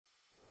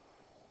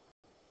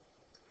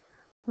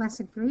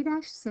Lesson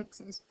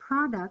 3-6 is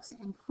products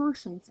and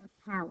quotients of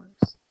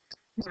powers.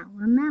 Now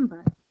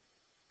remember,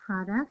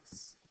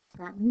 products,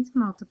 that means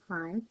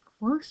multiply.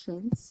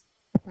 Quotients,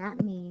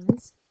 that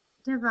means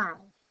divide.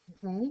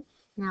 Okay?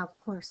 Now, of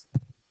course,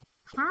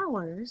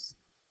 powers,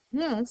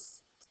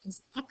 this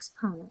is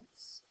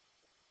exponents.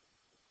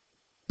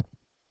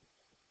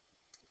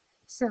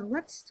 So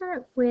let's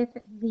start with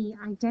the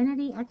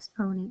identity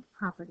exponent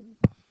property.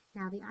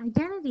 Now, the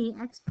identity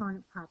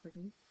exponent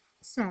property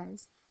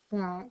says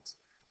that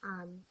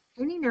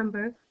any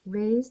number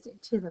raised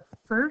to the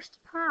first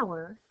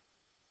power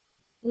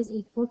is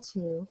equal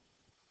to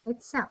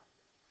itself.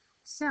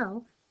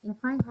 So if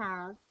I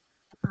have,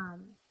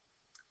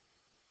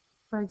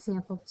 for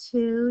example,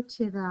 2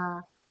 to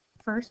the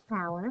first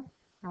power,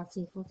 that's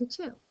equal to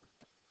 2.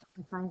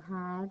 If I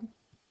had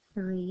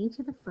 3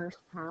 to the first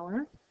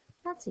power,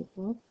 that's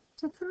equal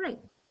to 3.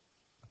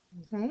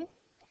 Okay?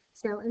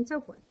 So, and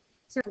so forth.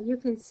 So you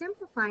can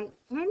simplify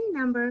any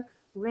number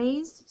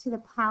raised to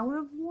the power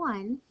of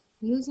 1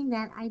 using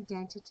that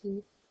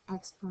identity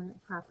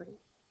exponent property.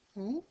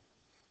 Okay?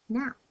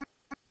 Now,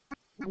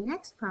 the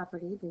next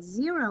property, the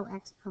zero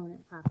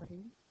exponent property,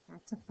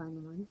 that's a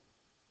fun one.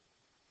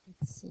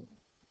 Let's see.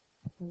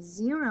 The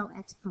zero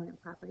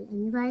exponent property.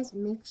 And you guys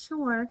make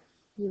sure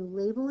you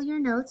label your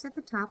notes at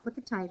the top with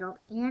the title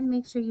and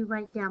make sure you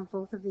write down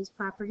both of these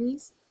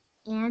properties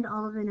and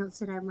all of the notes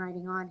that I'm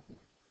writing on here.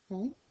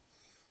 Okay?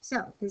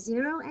 So the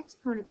zero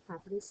exponent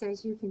property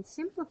says you can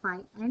simplify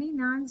any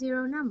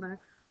non-zero number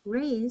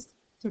raised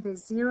to the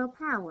zero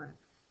power.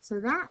 So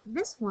that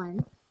this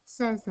one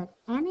says that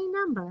any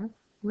number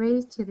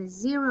raised to the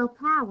zero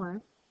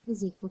power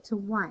is equal to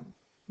 1.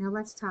 Now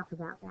let's talk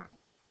about that.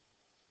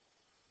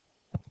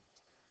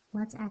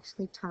 Let's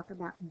actually talk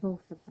about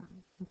both of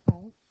them.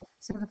 Okay?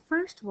 So the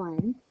first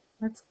one,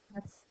 let's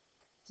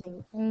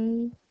do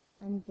A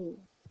and B.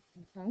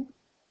 Okay?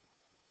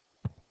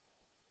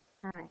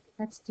 All right,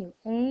 let's do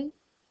A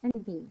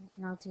and B,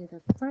 and I'll do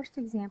the first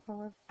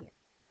example of here.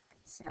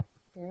 So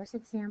there's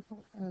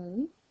example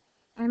A,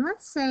 and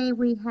let's say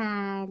we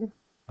had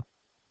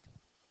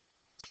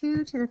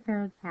 2 to the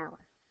third power.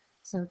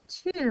 So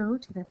 2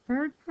 to the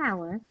third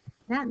power,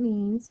 that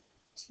means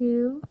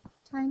 2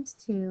 times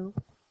 2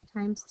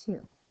 times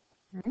 2,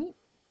 right?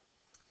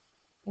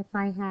 If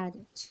I had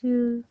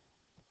 2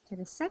 to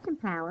the second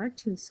power,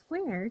 2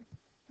 squared,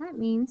 that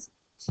means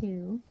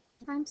 2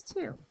 times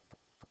 2.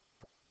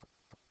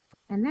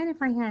 And then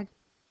if I had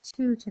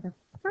 2 to the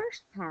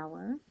first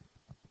power,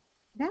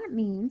 that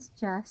means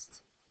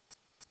just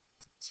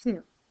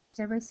 2.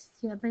 Does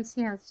everybody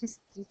see how it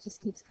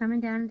just keeps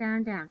coming down,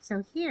 down, down?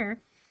 So here,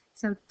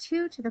 so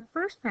 2 to the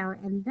first power,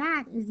 and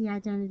that is the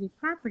identity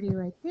property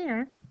right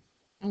there.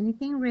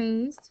 Anything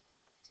raised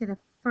to the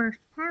first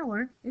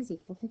power is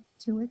equal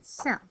to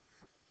itself.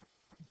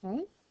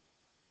 Okay?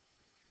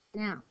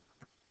 Now,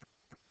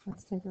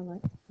 let's take a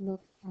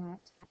look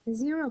at the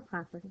zero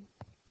property.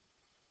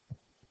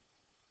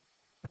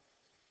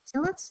 So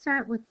let's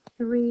start with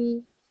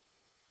 3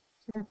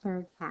 to the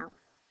third power.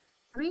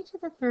 3 to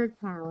the third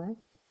power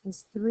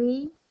is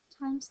 3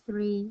 times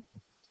 3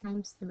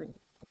 times 3.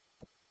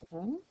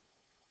 Okay?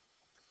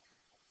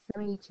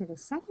 3 to the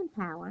second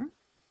power,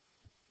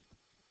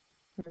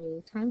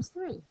 3 times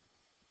 3.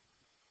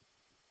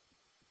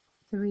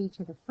 3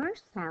 to the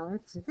first power,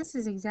 so this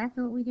is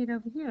exactly what we did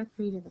over here.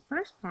 3 to the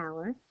first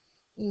power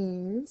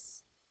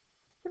is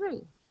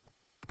 3.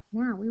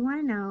 Now we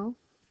want to know,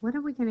 what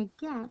are we going to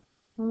get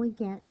when we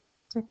get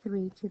to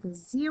 3 to the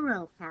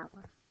zero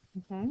power?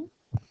 Okay?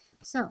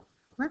 So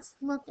let's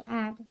look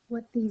at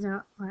what these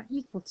are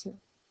equal to.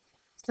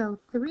 So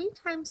 3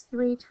 times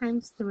 3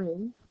 times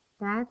 3,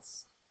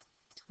 that's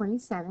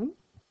 27.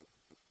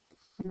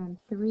 And then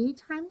 3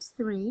 times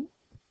 3,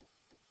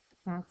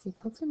 that's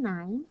equal to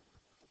 9.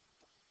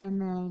 And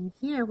then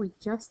here we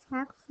just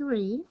have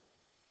 3.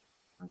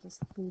 I'll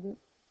just leave it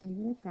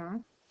at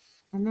that.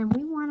 And then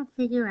we want to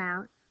figure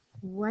out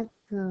what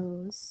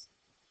goes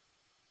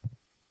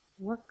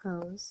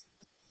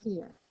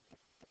here.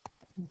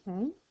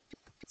 Okay?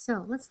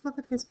 So let's look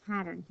at this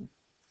pattern here.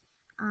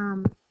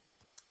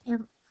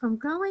 If from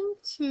going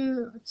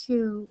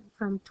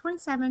from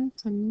 27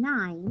 to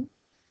 9,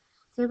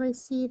 so everybody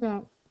see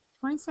that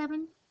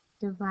 27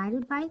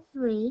 divided by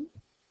 3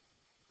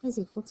 is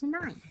equal to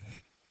 9.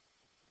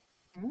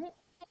 Right?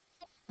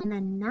 And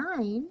then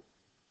 9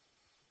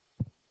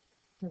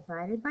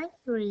 divided by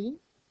 3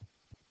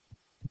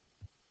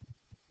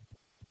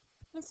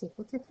 is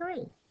equal to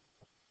 3.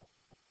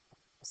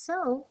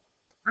 So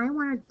I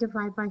want to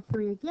divide by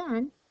 3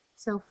 again.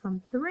 So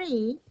from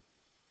 3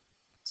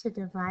 to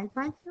divide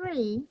by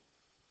 3,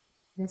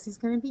 this is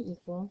going to be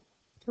equal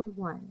to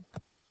 1.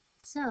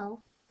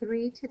 So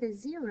 3 to the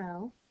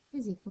 0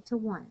 is equal to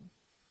 1.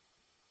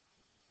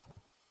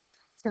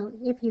 So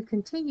if you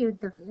continued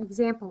the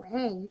example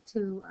A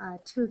to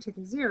 2 to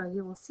the 0,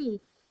 you would see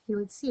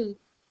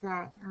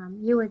that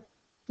you would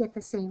get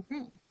the same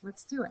thing.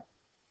 Let's do it.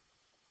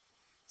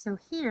 So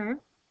here,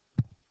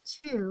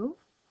 2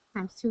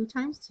 times 2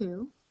 times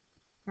 2,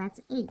 that's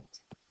 8.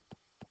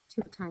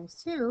 2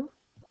 times 2,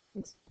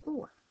 is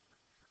 4.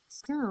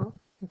 So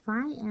if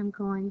I am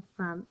going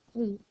from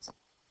 8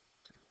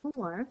 to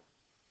 4,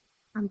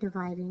 I'm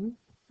dividing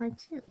by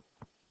 2.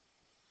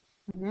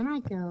 And then I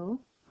go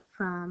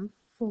from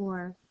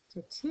 4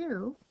 to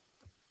 2.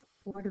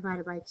 4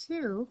 divided by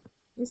 2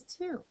 is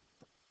 2.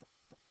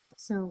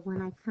 So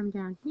when I come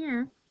down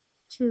here,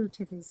 2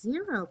 to the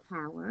 0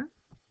 power,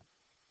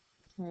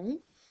 okay,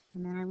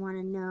 and then I want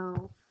to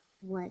know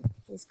what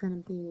is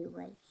going to be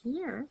right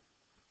here,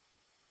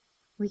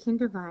 we can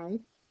divide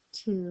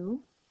 2.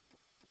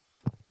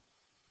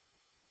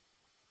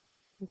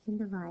 We can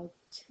divide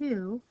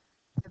 2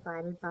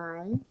 divided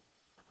by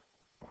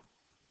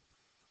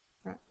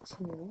that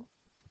 2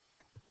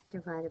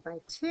 divided by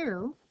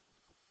 2,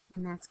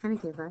 and that's going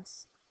to give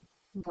us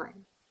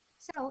 1.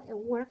 So it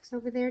works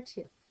over there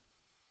too.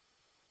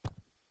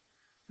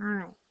 All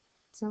right,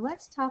 so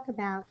let's talk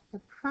about the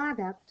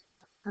product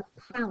of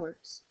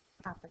powers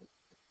property.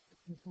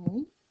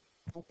 Okay,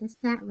 write this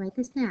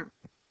down.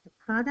 The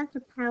product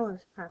of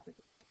powers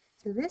property.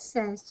 So this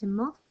says to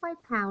multiply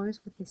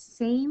powers with the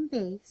same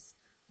base,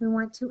 we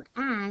want to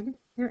add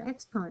their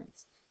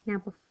exponents. Now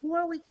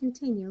before we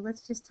continue,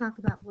 let's just talk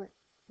about what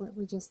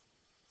we just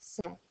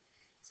said.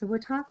 So we're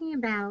talking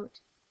about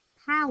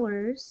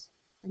powers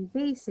and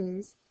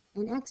bases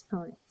and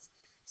exponents.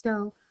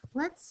 So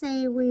let's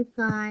say we've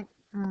got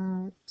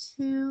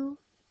 2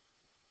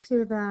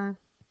 to the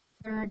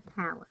 3rd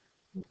power.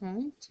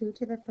 Okay, 2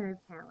 to the 3rd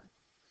power.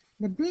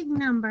 The big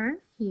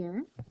number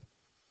here,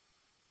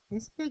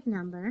 this big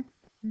number,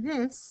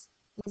 this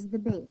is the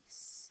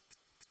base.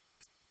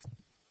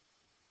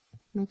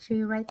 Make sure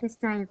you write this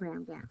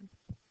diagram down.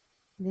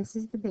 This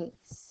is the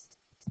base.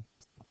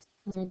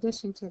 In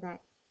addition to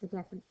that,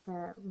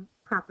 the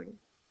property.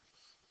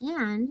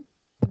 And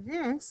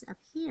this up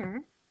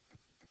here,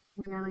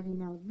 we already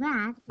know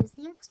that is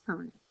the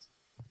exponent.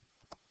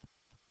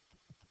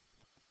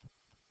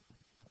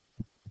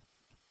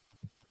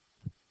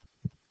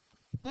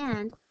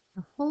 And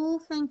the whole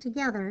thing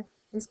together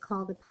is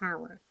called a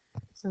power.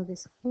 So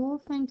this whole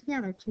thing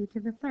together, 2 to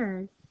the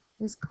 3rd,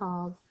 is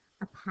called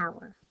a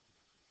power.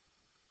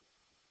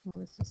 Well,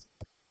 let's just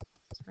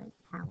write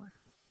power.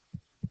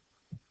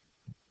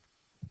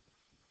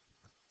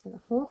 So the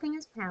whole thing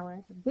is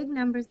power. The big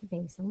number is the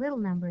base. The little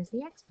number is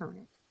the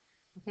exponent.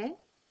 Okay?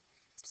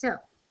 So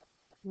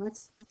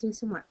let's do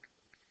some work.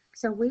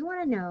 So we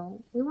want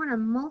to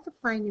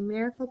multiply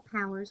numerical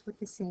powers with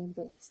the same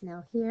base.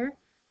 Now here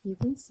you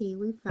can see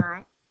we've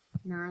got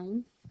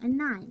 9 and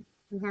 9.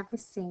 We have the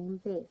same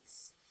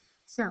base.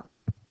 So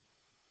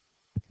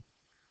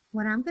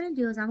what I'm going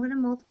to do is I'm going to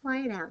multiply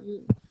it out.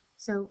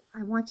 So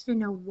I want you to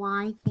know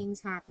why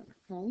things happen,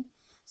 okay?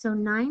 So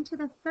 9 to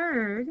the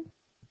 3rd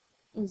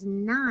is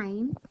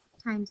 9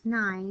 times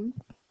 9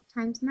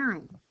 times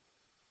 9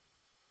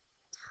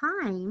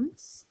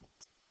 times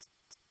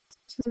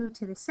 2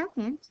 to the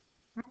 2nd,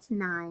 that's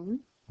 9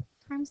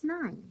 times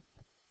 9.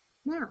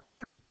 Now,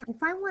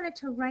 if I wanted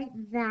to write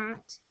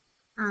that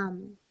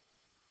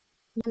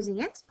using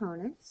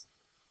exponents,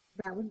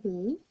 that would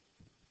be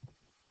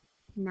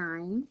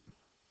 9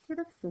 to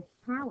the 5th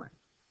power.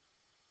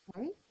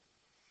 Okay?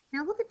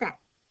 Now look at that.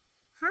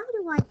 How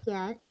do I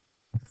get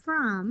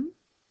from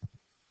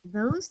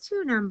those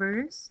two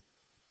numbers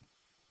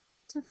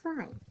to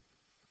 5?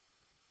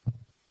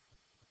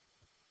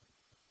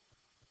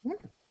 Yeah,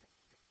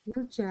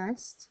 you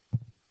just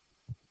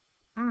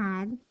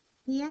add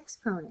the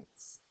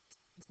exponents.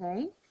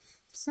 Okay?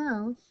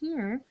 So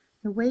here,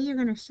 the way you're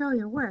going to show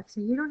your work,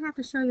 so you don't have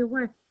to show your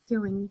work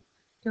doing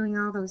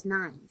all those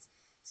 9s.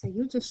 So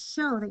you just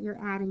show that you're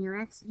adding your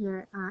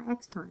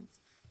exponents.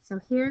 So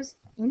here's,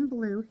 in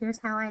blue, here's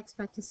how I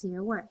expect to see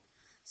your work.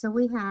 So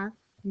we have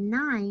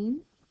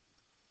 9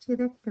 to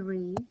the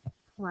 3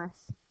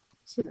 plus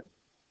 2.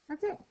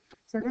 That's it.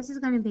 So this is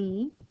going to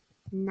be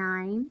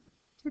 9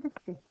 to the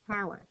 5th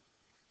power.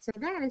 So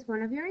that is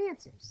one of your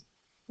answers.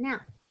 Now,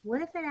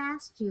 what if it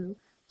asked you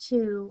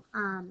to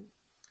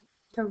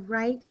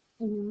write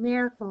a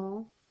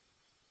numerical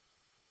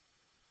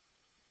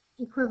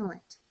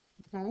equivalent?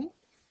 Okay,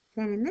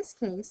 then in this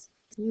case,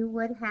 you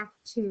would have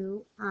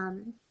to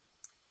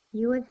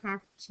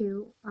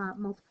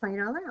multiply it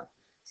all out.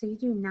 So you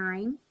do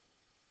 9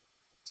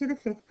 to the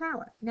 5th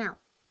power. Now,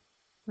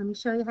 let me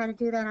show you how to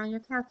do that on your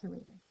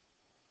calculator.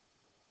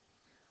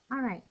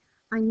 All right,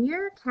 on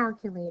your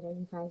calculator,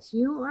 you guys,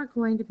 you are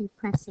going to be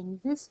pressing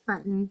this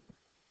button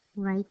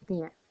right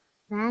there.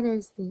 That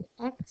is the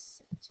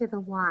X to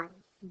the Y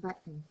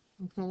button,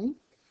 okay?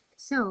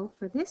 So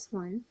for this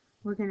one,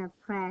 we're going to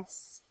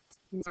press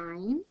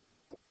 9,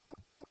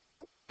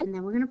 and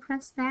then we're going to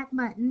press that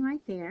button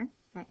right there,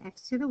 that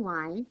X to the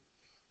Y,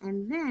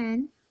 and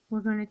then we're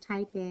going to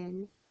type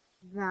in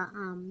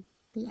the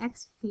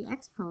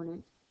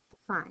exponent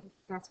 5.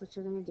 That's what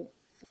you're going to do.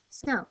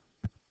 So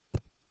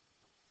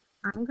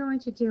I'm going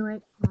to do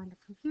it on the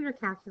computer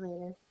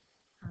calculator.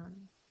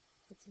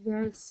 It's a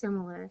very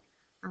similar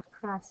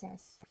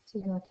process to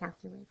your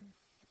calculator.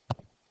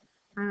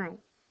 All right,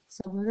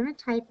 so we're going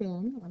to type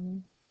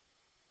in,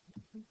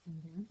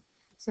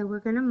 so we're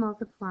going to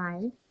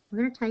multiply we're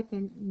going to type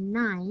in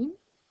 9.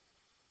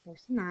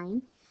 There's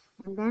 9.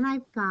 And then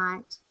I've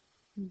got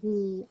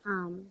the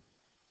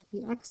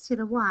x to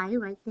the y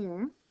right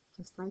there,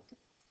 just like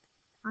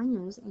on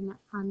yours. And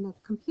on the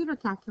computer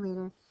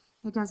calculator,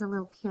 it does a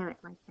little caret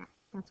like that.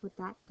 That's what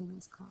that thing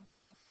is called.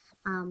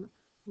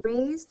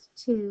 Raised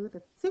to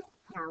the 5th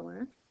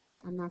power,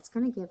 and that's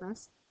going to give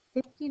us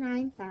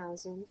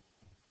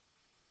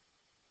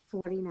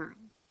 59,049.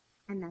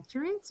 And that's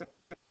your answer.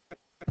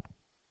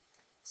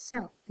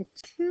 So the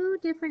two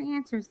different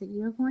answers that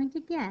you're going to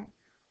get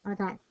are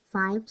that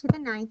 5 to the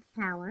 9th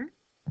power,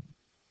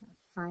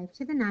 5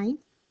 to the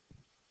 9th,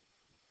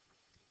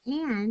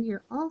 and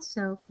you're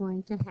also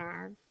going to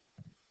have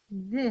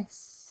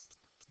this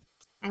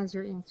as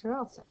your answer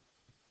also.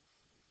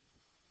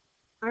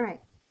 All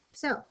right,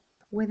 so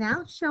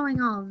without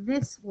showing all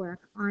this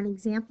work on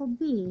example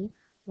B,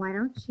 why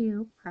don't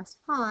you press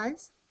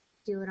pause,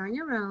 do it on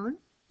your own,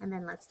 and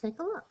then let's take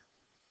a look.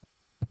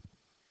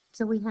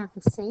 So we have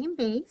the same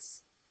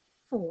base,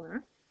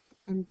 4,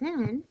 and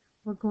then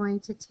we're going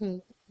to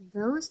take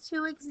those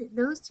two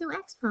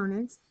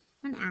exponents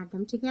and add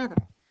them together.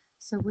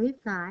 So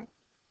we've got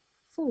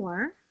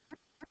 4, I'm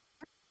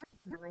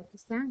going to write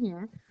this down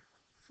here,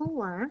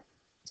 4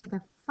 to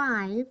the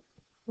 5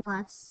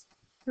 plus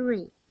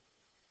 3.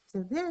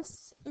 So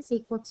this is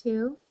equal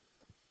to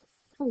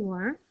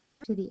 4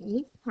 to the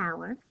 8th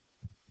power,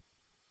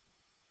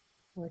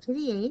 4 to the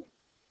 8th,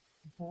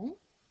 okay?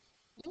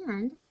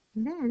 And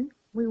then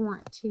we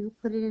want to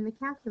put it in the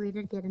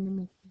calculator to get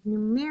a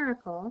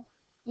numerical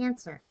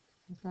answer,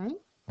 okay?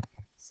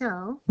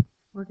 So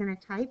we're going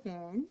to type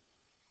in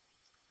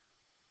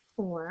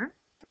 4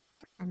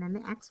 and then the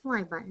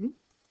XY button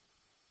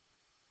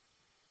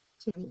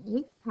to the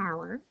 8th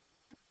power,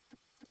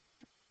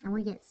 and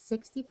we get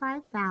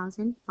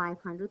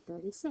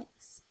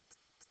 65,536.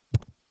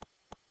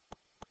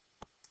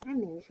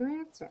 And there's your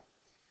answer.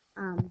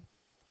 Let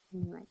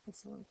me write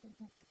this a little bit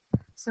better.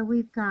 So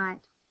we've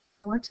got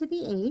 4 to the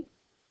 8th,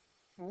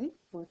 okay,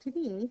 4 to the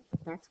 8th,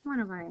 that's one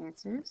of our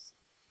answers.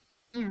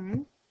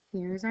 And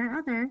here's our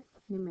other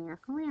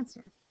numerical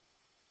answer.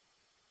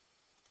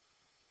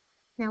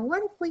 Now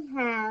what if we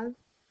have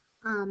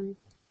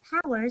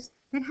powers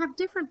that have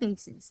different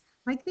bases,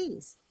 like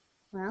these?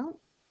 Well,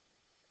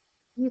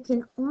 you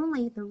can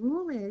only, the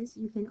rule is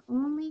you can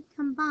only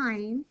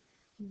combine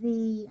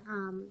the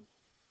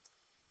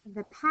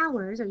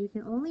powers, or you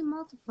can only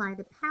multiply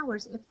the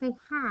powers if they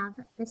have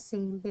the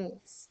same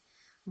base.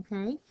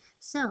 Okay,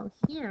 so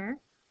here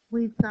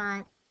we've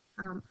got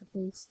a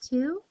base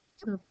 2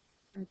 to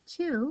a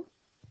 2,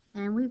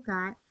 and we've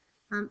got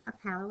a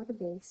power with a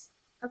base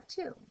of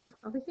 2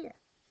 over here.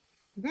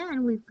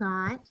 Then we've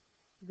got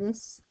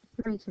this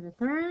 3 to the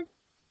 3rd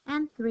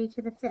and 3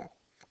 to the 5th.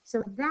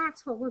 So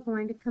that's what we're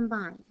going to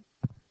combine.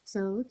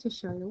 So to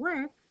show your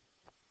work,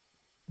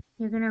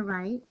 you're going to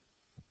write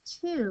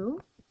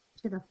 2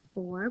 to the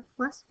 4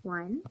 plus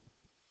 1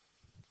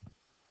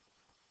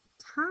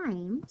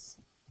 times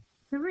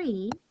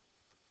 3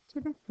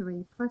 to the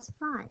 3 plus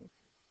 5.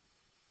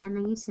 And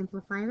then you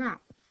simplify that.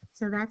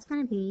 So that's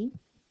going to be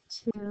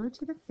 2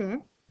 to the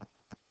 5th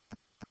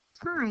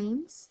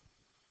times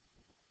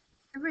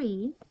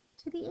 3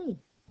 to the 8th.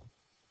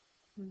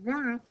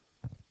 That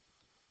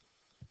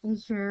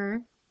is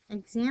your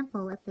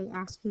example if they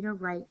ask you to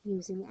write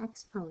using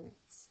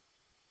exponents.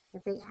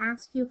 If they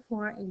ask you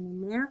for a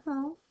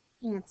numerical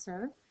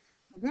answer,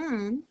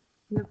 then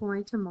you're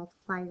going to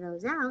multiply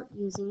those out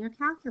using your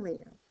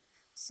calculator.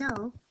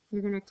 So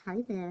you're going to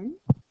type in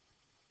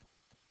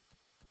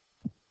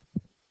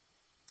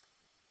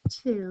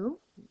 2,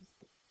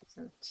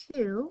 so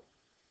 2,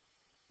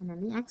 and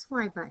then the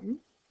XY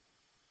button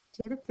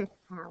to the 5th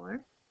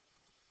power,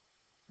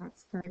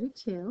 that's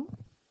 32,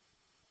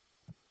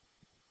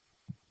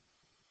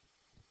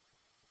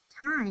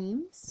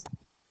 times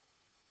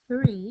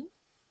 3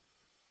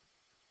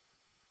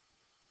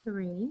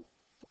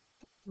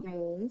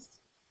 raised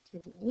to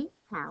the 8th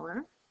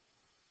power,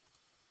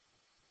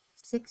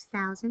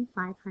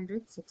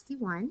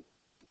 6,561,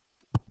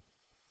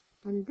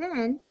 and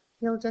then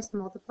you'll just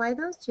multiply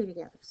those two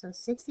together. So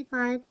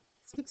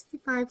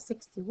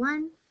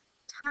 6561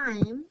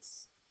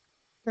 times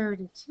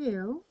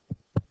 32,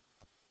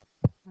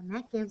 and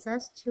that gives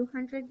us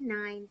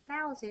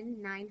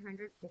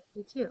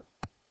 209,952.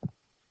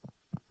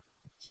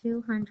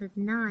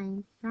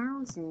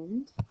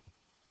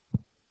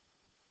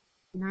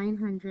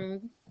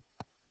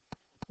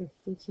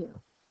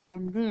 209,952.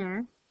 And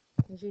there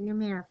is your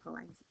numerical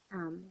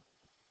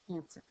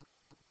answer.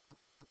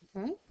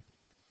 Okay?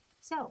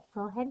 So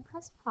go ahead and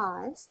press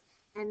pause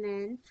and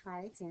then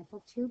try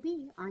example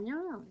 2B on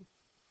your own.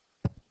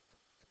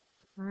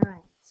 All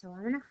right, so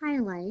I'm going to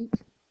highlight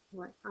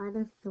what are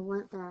the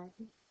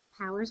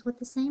powers with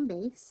the same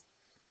base.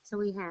 So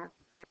we have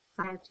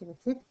 5 to the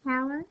 5th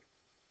power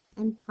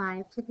and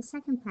 5 to the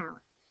 2nd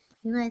power.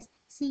 You guys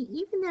see,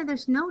 even though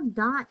there's no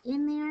dot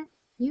in there,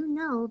 you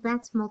know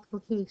that's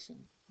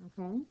multiplication,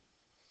 okay?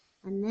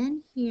 And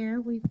then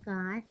here we've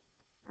got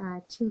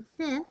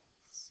 2/5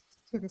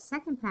 to the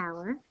 2nd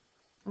power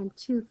And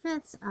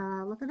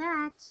 2/5, look at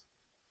that.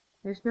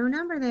 There's no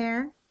number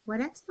there.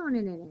 What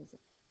exponent is it?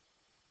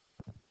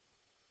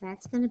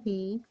 That's going to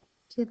be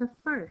to the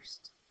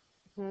first.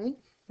 Okay?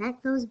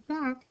 That goes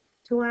back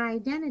to our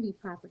identity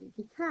property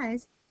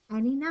because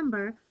any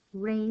number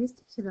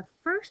raised to the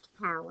first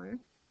power,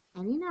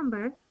 any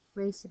number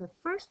raised to the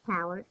first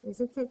power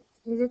is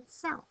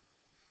itself.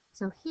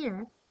 So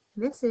here,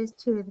 this is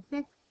 2 to the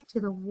 5th to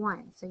the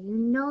 1. So you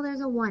know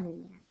there's a 1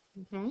 in there.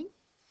 Okay?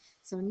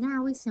 So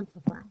now we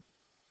simplify.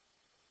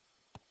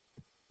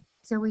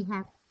 So we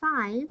have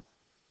 5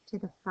 to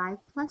the 5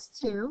 plus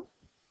 2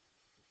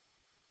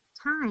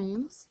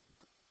 times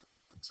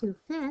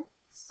 2/5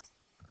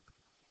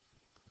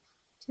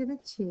 to the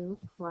 2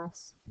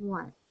 plus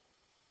 1.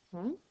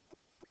 Okay?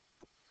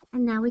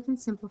 And now we can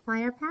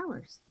simplify our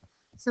powers.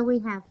 So we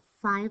have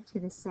 5 to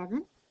the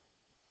 7th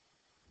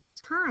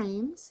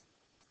times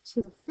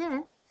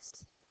 2/5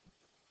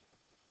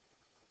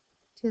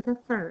 to the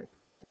 3rd.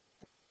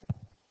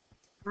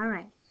 All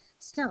right,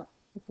 so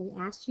if they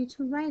asked you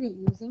to write it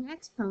using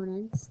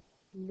exponents,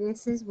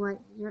 this is what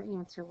your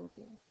answer will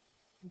be.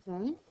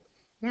 Okay?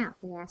 Now,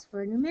 if they ask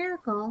for a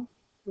numerical,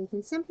 we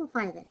can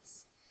simplify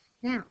this.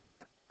 Now,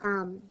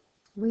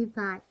 we've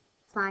got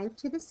 5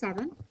 to the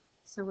 7th,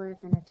 so we're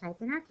going to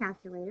type in our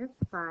calculator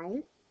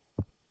 5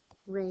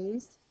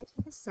 raised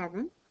to the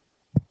 7th,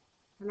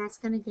 and that's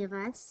going to give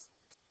us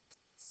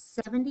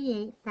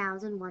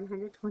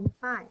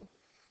 78,125.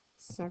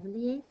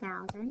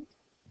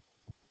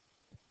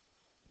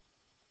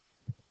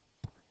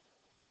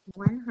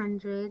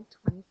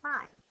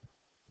 78,125.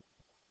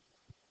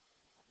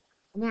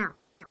 Now,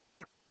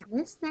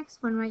 this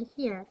next one right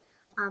here,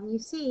 you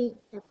see,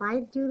 if I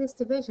do this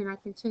division, I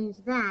can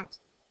change that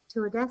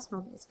to a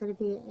decimal. It's going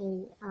to be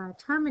a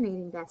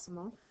terminating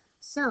decimal.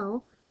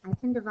 So I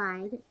can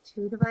divide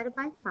 2 divided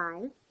by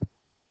 5.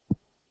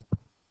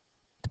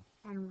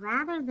 And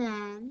rather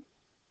than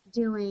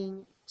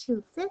doing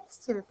 2/5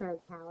 to the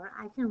 3rd power,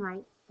 I can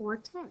write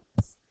 4/10.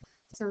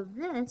 So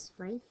this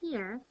right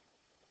here,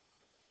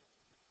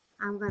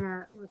 I'm going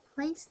to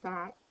replace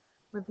that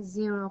with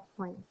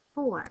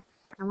 0.4.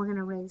 And we're going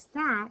to raise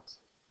that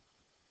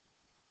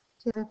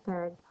to the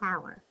 3rd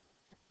power.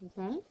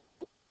 Okay?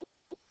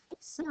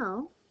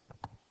 So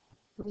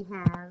we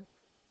have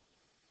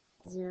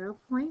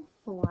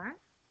 0.4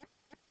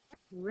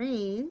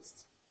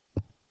 raised,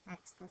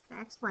 that's the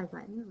XY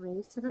button,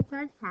 raised to the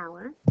 3rd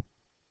power,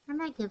 and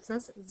that gives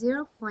us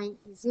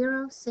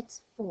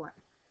 0.064.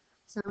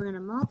 So we're going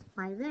to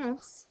multiply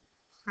this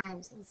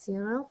times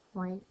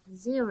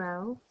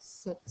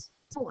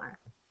 0.064.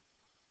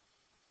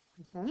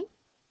 Okay?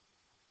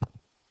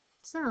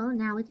 So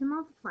now we can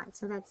multiply.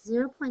 So that's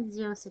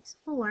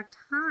 0.064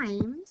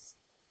 times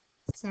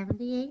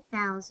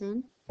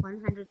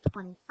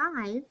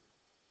 78,125,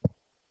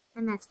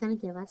 and that's going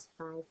to give us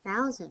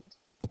 5,000.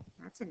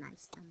 That's a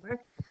nice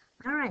number.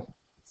 All right,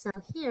 so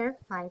here,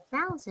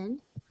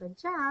 5,000, good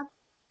job,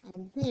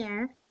 and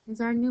there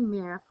is our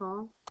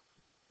numerical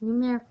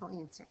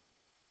answer.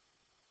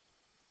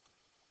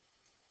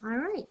 All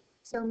right,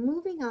 so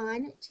moving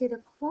on to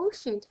the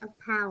quotient of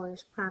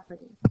powers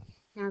property.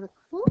 Now the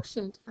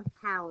quotient of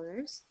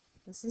powers,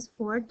 this is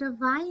for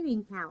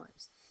dividing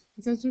powers.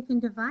 It says you can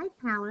divide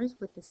powers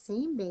with the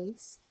same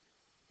base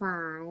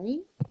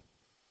by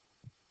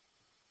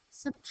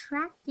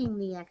subtracting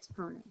the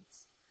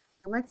exponents.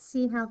 Now let's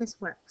see how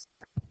this works.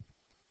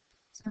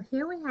 So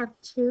here we have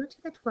 2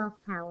 to the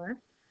 12th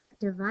power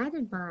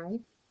divided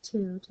by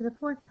 2 to the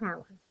 4th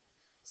power.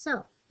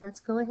 So let's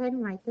go ahead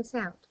and write this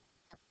out.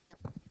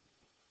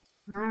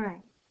 All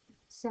right,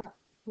 so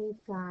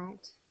we've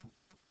got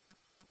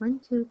 1,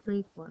 2,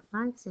 3, 4,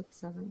 5, 6,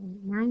 7,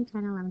 8, 9,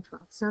 10, 11,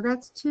 12. So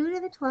that's 2 to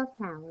the 12th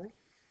power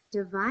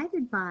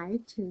divided by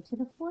 2 to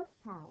the 4th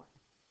power.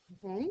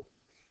 Okay?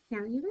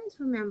 Now you guys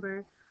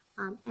remember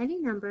any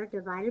number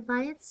divided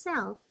by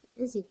itself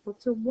is equal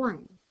to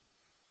 1.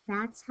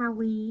 That's how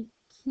we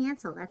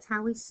cancel. That's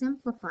how we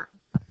simplify.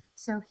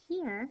 So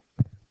here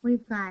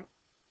we've got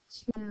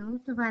 2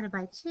 divided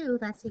by 2.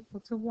 That's equal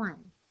to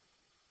 1.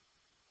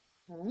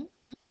 Okay?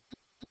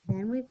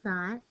 Then we've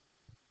got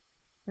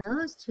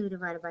those 2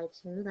 divided by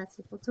 2, that's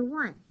equal to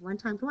 1. 1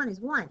 times 1 is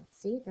 1.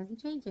 See, it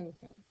doesn't change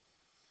anything.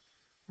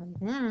 And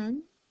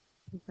then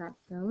we've got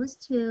those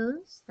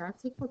 2's,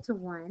 that's equal to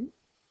 1.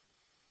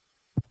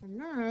 And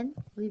then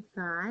we've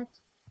got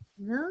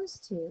those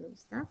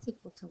 2's, that's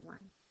equal to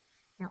 1.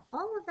 Now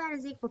all of that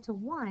is equal to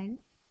 1,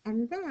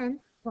 and then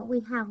what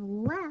we have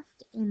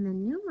left in the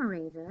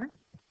numerator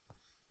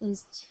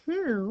is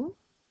 2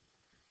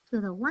 to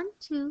the 1,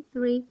 2,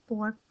 3,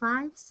 4,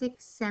 5,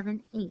 6,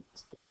 7,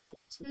 8.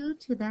 2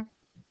 to the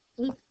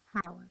 8th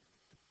power.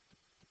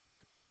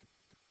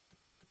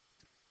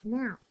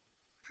 Now,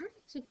 how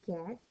did you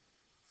get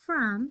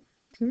from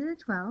 2 to the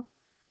 12th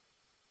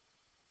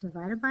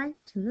divided by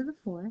 2 to the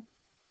 4th?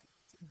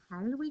 So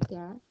how did we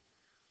get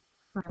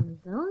from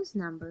those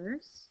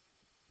numbers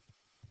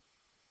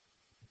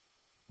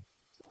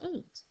to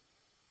 8?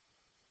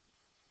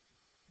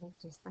 Well,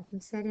 just like we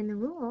said in the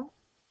rule,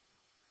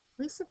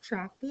 we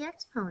subtract the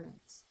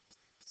exponents.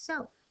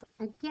 So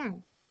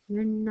again,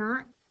 you're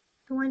not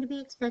going to be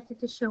expected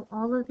to show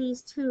all of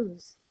these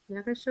 2's. You're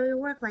not going to show your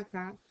work like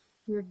that.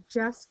 You're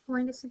just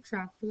going to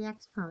subtract the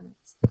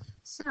exponents.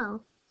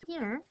 So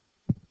here,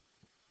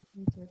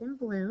 we do it in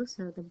blue.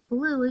 So the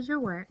blue is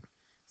your work.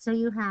 So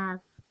you have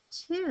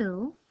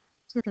 2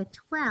 to the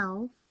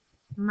 12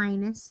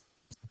 minus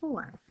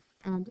 4.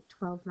 And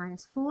 12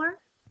 minus 4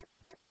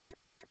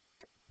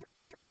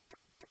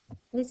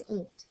 is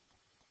 8.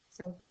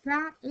 So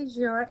that is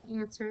your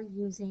answer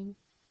using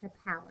the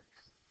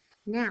powers.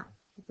 Now,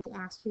 if we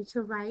ask you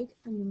to write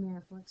a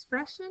numerical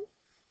expression,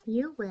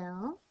 you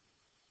will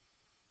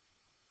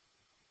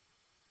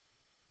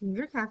use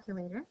your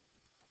calculator,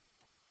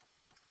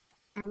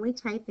 and we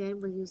type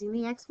in, we're using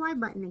the XY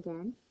button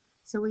again,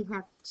 so we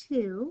have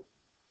 2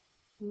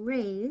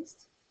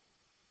 raised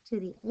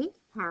to the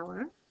 8th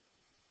power,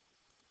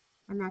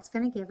 and that's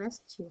going to give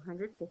us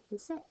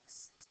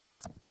 256.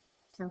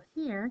 So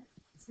here,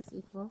 this is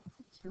equal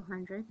to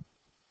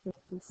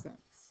 256.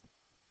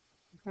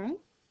 Okay?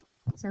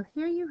 So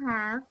here you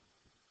have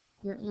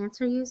your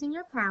answer using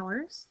your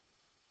powers,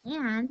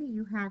 and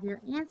you have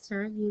your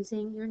answer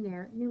using your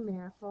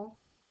numerical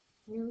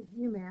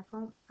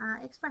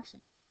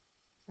expression.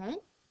 Okay?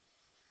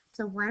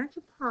 So why don't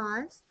you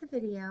pause the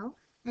video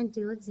and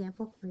do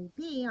example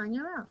 3B on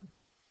your own.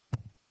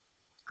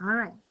 All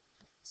right.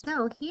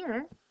 So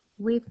here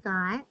we've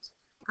got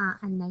a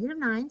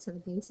 -9, so the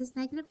base is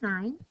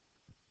 -9,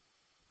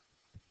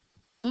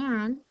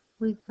 and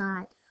we've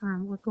got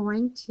we're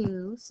going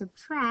to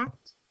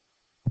subtract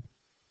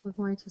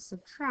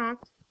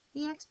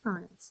the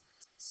exponents.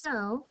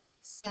 So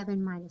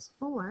 7 minus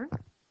 4,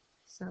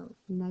 so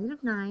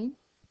 -9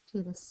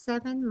 to the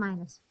 7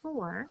 minus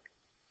 4,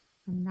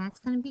 and that's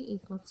going to be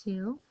equal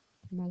to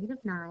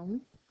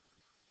 -9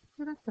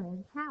 to the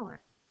 3rd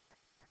power.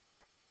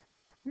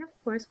 And of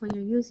course, when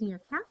you're using your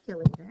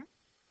calculator,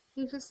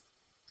 you just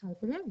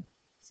type it in.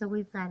 So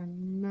we've got a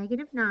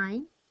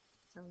 -9,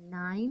 so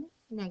 9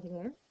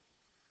 negative,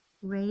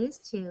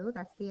 raised to,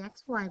 that's the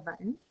XY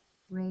button,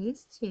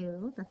 raised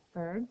to the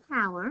 3rd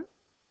power,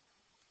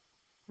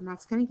 and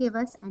that's going to give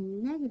us a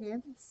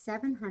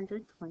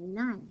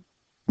 -729.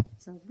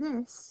 So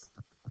this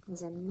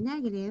is a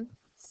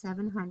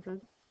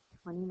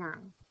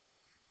 -729.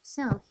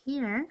 So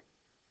here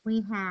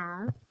we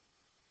have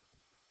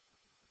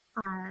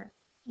our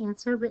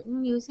answer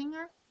written using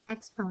our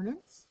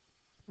exponents,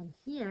 and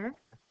here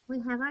we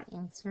have our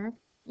answer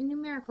in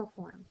numerical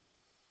form.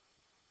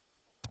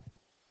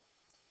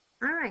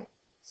 All right,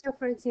 so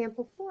for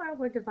example 4,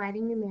 we're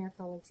dividing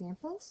numerical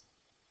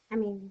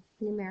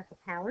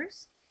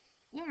powers.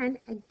 And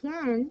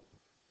again,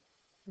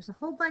 there's a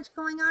whole bunch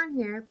going on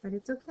here, but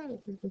it's okay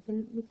because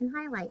we can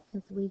highlight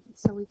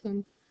so we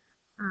can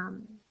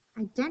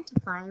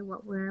identify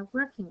what we're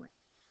working with.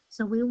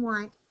 So we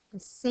want the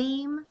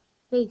same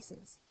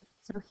bases.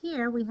 So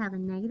here we have a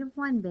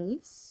 -1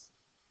 base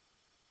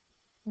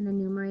in the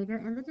numerator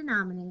and the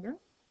denominator.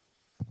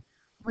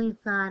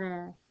 We've got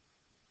a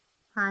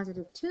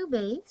 +2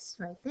 base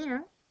right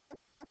there,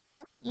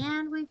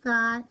 and we've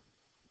got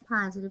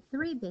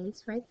 +3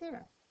 base right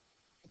there.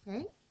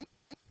 Okay?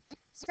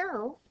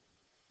 So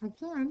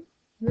again,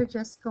 you're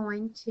just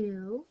going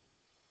to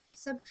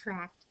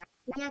subtract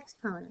the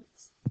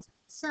exponents.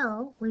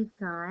 So we've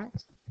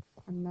got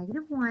a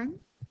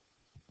 -1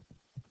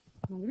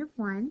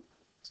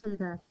 to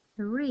the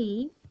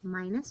 3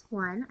 minus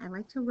 1, I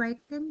like to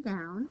write them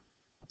down,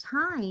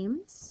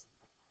 times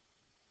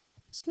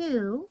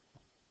 2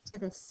 to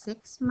the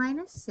 6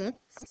 minus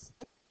 6,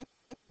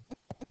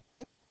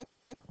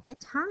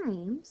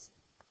 times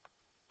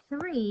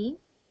 3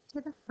 to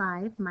the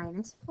 5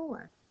 minus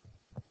 4.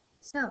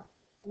 So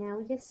now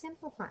we just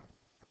simplify.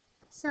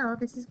 So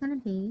this is going to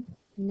be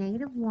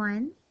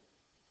 -1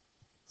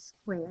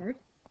 squared,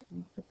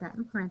 and put that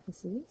in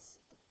parentheses,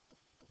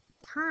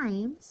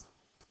 times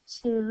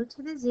 2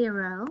 to the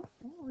 0,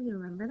 oh, you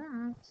remember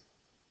that,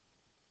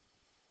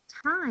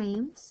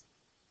 times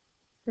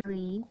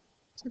 3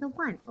 to the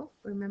 1. Oh,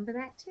 remember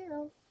that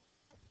too.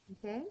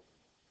 Okay?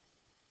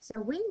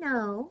 So we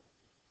know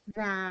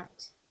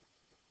that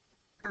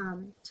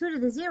 2 to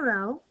the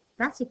 0,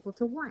 that's equal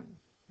to 1,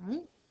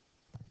 right?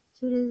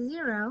 2 to the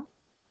 0,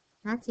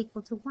 that's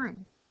equal to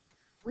 1.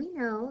 We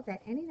know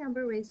that any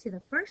number raised to the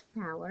 1st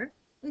power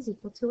is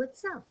equal to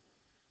itself.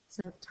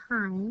 So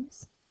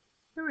times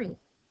 3.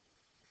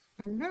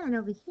 And then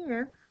over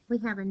here, we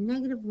have a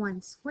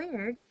 -1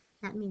 squared.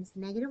 That means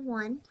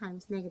 -1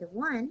 times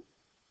 -1.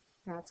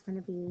 That's going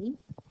to be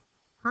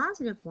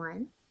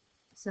 +1.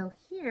 So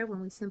here,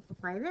 when we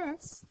simplify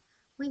this,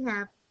 we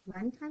have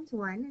 1 times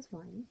 1 is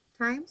 1,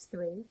 times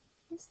 3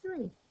 is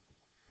 3.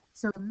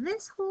 So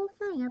this whole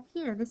thing up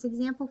here, this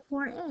example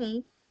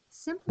 4a,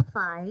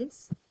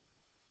 simplifies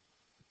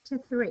to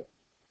 3.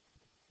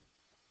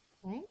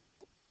 Okay?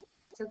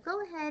 So go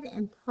ahead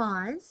and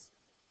pause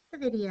the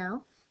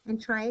video and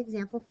try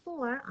example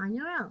 4 on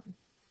your own.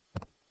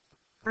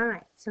 All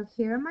right, so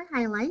here are my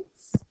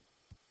highlights.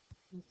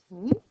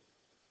 Okay,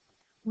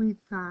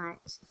 we've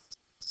got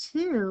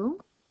 2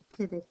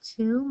 to the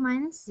 2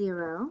 minus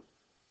 0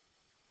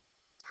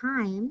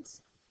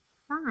 times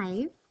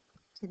 5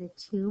 to the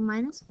 2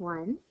 minus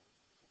 1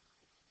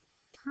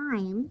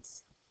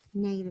 times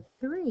negative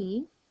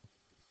 3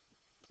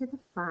 to the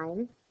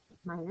 5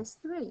 minus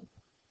 3.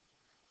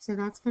 So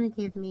that's going to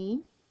give me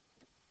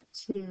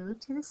 2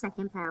 to the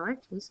second power,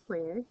 2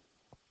 squared,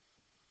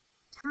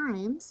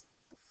 times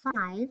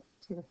 5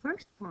 to the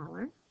first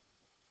power,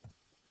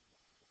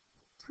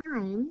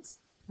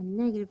 times a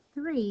negative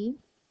 3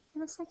 to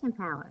the second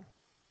power.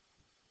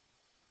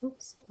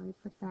 Oops, let me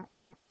put that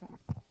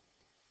back.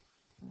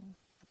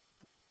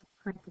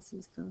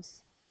 Parentheses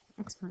goes,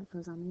 exponent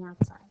goes on the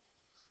outside.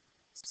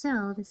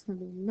 So this is going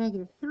to be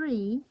negative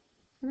 3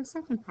 to the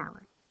second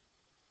power.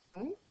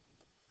 Okay?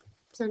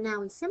 So now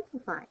we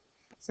simplify.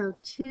 So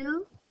 2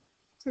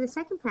 to the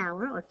second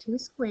power, or 2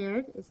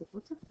 squared, is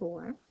equal to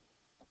 4.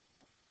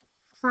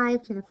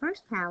 5 to the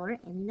first power,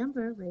 any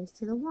number raised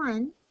to the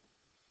 1,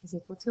 is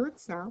equal to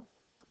itself.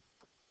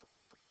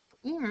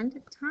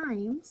 And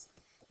times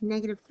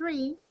negative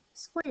 3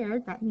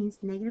 squared, that means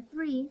negative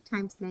 3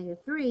 times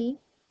negative 3.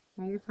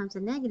 Negative times a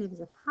negative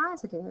is a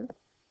positive,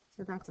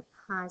 so that's a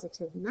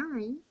positive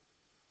 9.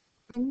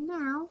 And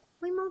now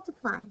we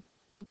multiply.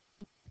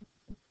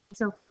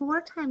 So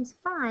 4 times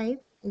 5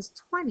 is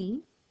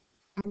 20,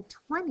 and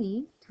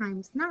 20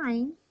 times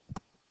 9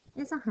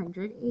 is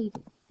 180.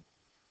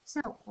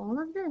 So all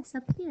of this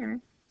up here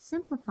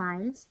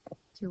simplifies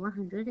to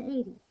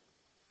 180.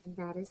 And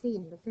that is the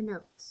end of the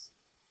notes.